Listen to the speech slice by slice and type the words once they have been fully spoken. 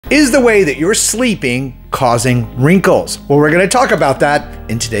Is the way that you're sleeping causing wrinkles? Well, we're going to talk about that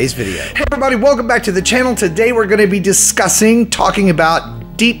in today's video. Hey everybody, welcome back to the channel. Today we're going to be talking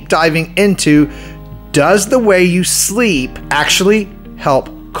about deep diving into, does the way you sleep actually help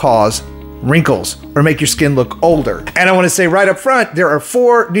cause wrinkles or make your skin look older? And I want to say right up front, there are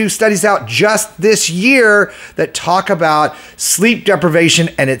 4 new studies out just this year that talk about sleep deprivation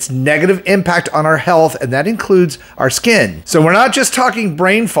and its negative impact on our health, and that includes our skin. So we're not just talking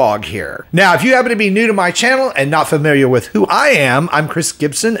brain fog here. Now, if you happen to be new to my channel and not familiar with who I am, I'm Chris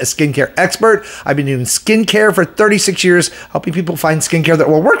Gibson, a skincare expert. I've been doing skincare for 36 years, helping people find skincare that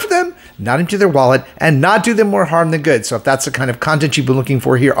will work for them, not empty their wallet, and not do them more harm than good. So if that's the kind of content you've been looking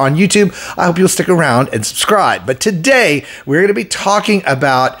for here on YouTube, I hope you'll stick around and subscribe. But today we're going to be talking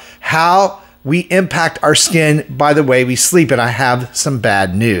about how we impact our skin by the way we sleep, and I have some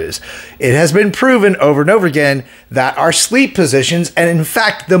bad news. It has been proven over and over again that our sleep positions, and in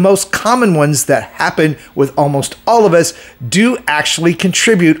fact the most common ones that happen with almost all of us, do actually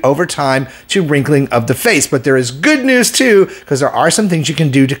contribute over time to wrinkling of the face. But there is good news too, because there are some things you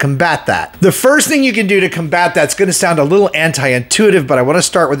can do to combat that. The first thing you can do to combat that's going to sound a little anti-intuitive, but I want to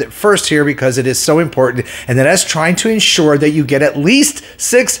start with it first here because it is so important, and that's trying to ensure that you get at least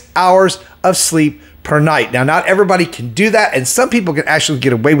 6 hours of sleep per night. Now, not everybody can do that, and some people can actually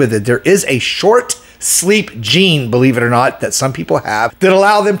get away with it. There is a short sleep gene, believe it or not, that some people have that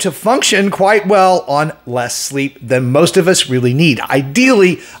allow them to function quite well on less sleep than most of us really need.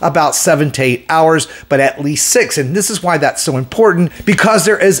 Ideally about 7 to 8 hours, but at least 6. And this is why that's so important, because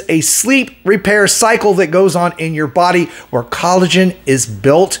there is a sleep repair cycle that goes on in your body where collagen is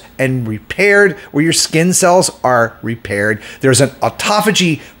built and repaired, where your skin cells are repaired. There's an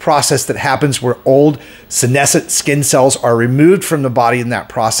autophagy process that happens where old senescent skin cells are removed from the body in that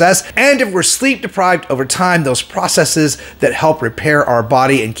process. And if we're sleep deprived over time, those processes that help repair our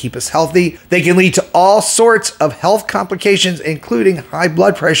body and keep us healthy, they can lead to all sorts of health complications, including high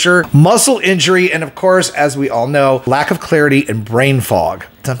blood pressure, muscle injury, and of course, as we all know, lack of clarity and brain fog.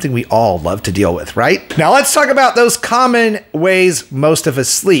 Something we all love to deal with, right? Now let's talk about those common ways most of us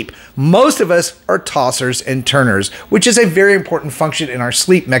sleep. Most of us are tossers and turners, which is a very important function in our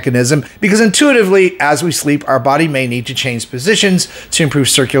sleep mechanism, because intuitively, as we sleep, our body may need to change positions to improve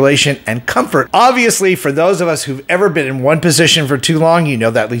circulation and comfort. Obviously, for those of us who've ever been in one position for too long, you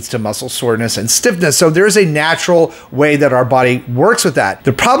know that leads to muscle soreness and stiffness. So there's a natural way that our body works with that.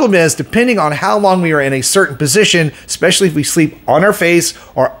 The problem is, depending on how long we are in a certain position, especially if we sleep on our face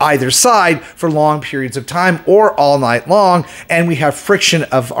or either side for long periods of time or all night long, and we have friction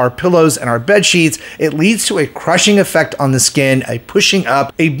of our pillows and our bed sheets, it leads to a crushing effect on the skin, a pushing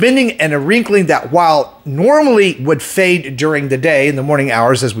up, a bending, and a wrinkling that, while normally would fade during the day in the morning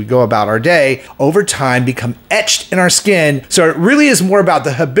hours as we go about our day, over time become etched in our skin. So it really is more about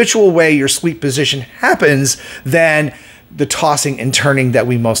the habitual way your sleep position happens than the tossing and turning that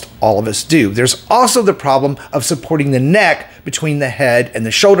we most all of us do. There's also the problem of supporting the neck between the head and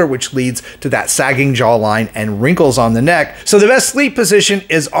the shoulder, which leads to that sagging jawline and wrinkles on the neck. So the best sleep position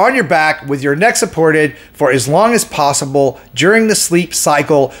is on your back with your neck supported for as long as possible during the sleep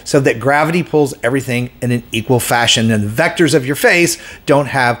cycle, so that gravity pulls everything in an equal fashion and the vectors of your face don't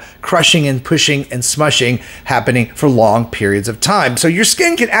have crushing and pushing and smushing happening for long periods of time. So your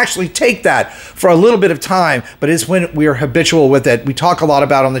skin can actually take that for a little bit of time, but it's when we are habitual with it. We talk a lot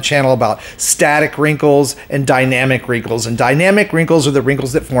about on the channel about static wrinkles and dynamic wrinkles. And dynamic wrinkles are the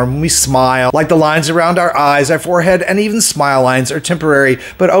wrinkles that form when we smile, like the lines around our eyes, our forehead, and even smile lines are temporary,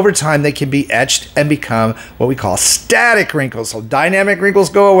 but over time they can be etched and become what we call static wrinkles. So dynamic wrinkles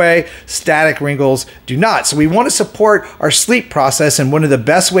go away, static wrinkles do not. So we want to support our sleep process, and one of the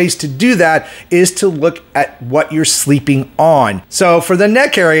best ways to do that is to look at what you're sleeping on. So for the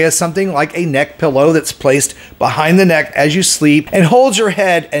neck area, something like a neck pillow that's placed behind the neck as you sleep and holds your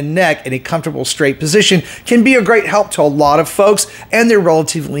head and neck in a comfortable straight position can be a great help to a lot of folks, and they're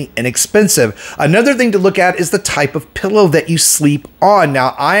relatively inexpensive. Another thing to look at is the type of pillow that you sleep on.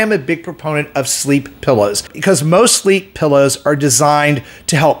 Now, I am a big proponent of sleep pillows because most sleep pillows are designed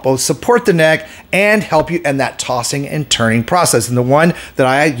to help both support the neck and help you in that tossing and turning process. And the one that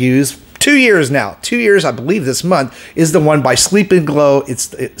I use 2 years now, 2 years, I believe this month, is the one by Sleep&Glow. It's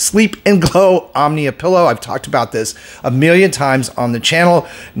the Sleep&Glow Omnia pillow. I've talked about this a million times on the channel.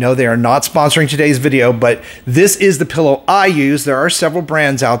 No, they are not sponsoring today's video, but this is the pillow I use. There are several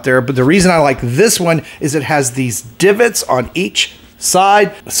brands out there, but the reason I like this one is it has these divots on each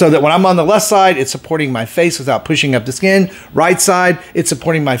side, so that when I'm on the left side, it's supporting my face without pushing up the skin. Right side, it's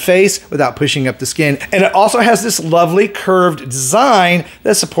supporting my face without pushing up the skin. And it also has this lovely curved design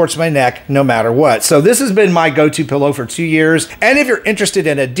that supports my neck no matter what. So this has been my go-to pillow for 2 years. And if you're interested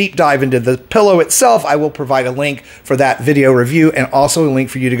in a deep dive into the pillow itself, I will provide a link for that video review and also a link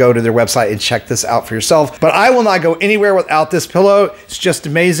for you to go to their website and check this out for yourself. But I will not go anywhere without this pillow. It's just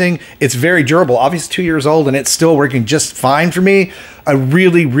amazing. It's very durable. Obviously 2 years old and it's still working just fine for me. A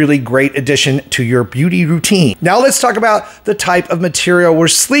really, really great addition to your beauty routine. Now let's talk about the type of material we're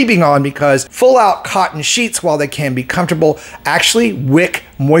sleeping on, because full-out cotton sheets, while they can be comfortable, actually wick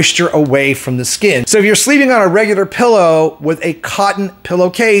moisture away from the skin. So if you're sleeping on a regular pillow with a cotton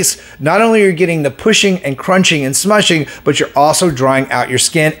pillowcase, not only are you getting the pushing and crunching and smushing, but you're also drying out your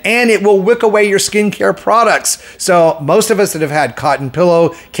skin, and it will wick away your skincare products. So most of us that have had cotton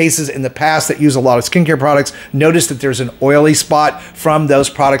pillowcases in the past that use a lot of skincare products notice that there's an oily spot from those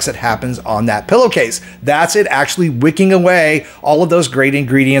products that happens on that pillowcase. That's it actually wicking away all of those great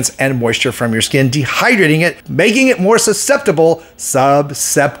ingredients and moisture from your skin, dehydrating it, making it more susceptible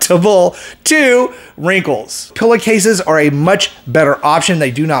to wrinkles. Pillowcases are a much better option.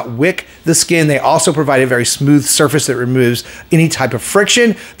 They do not wick the skin. They also provide a very smooth surface that removes any type of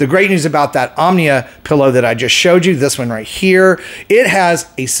friction. The great news about that Omnia pillow that I just showed you, this one right here, it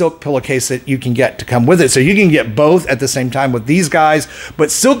has a silk pillowcase that you can get to come with it. So you can get both at the same time with these guys,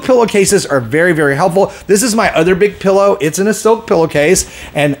 but silk pillowcases are very, very helpful. This is my other big pillow. It's in a silk pillowcase,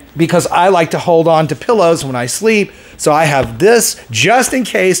 and because I like to hold on to pillows when I sleep, so I have this just in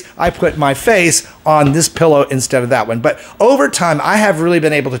case I put my face on this pillow instead of that one. But over time, I have really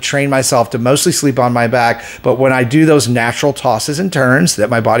been able to train myself to mostly sleep on my back. But when I do those natural tosses and turns that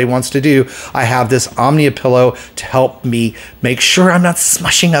my body wants to do, I have this Omnia pillow to help me make sure I'm not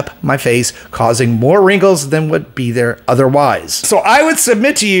smushing up my face, causing more wrinkles than would be there otherwise. So I would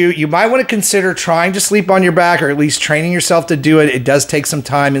submit to you, you might want to consider trying to sleep on your back, or at least training yourself to do it. It does take some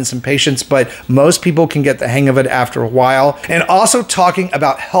time and some patience, but most people can get the hang of it after a while. And also talking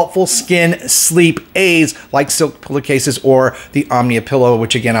about helpful skin sleep aids like silk pillowcases or the Omnia pillow,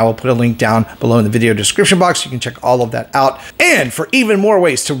 which again, I will put a link down below in the video description box. You can check all of that out. And for even more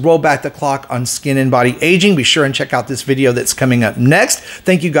ways to roll back the clock on skin and body aging, be sure and check out this video that's coming up next.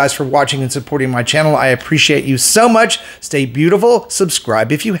 Thank you guys for watching and supporting my channel. I appreciate you so much. Stay beautiful,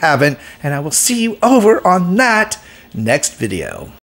 subscribe if you haven't, and I will see you over on that next video.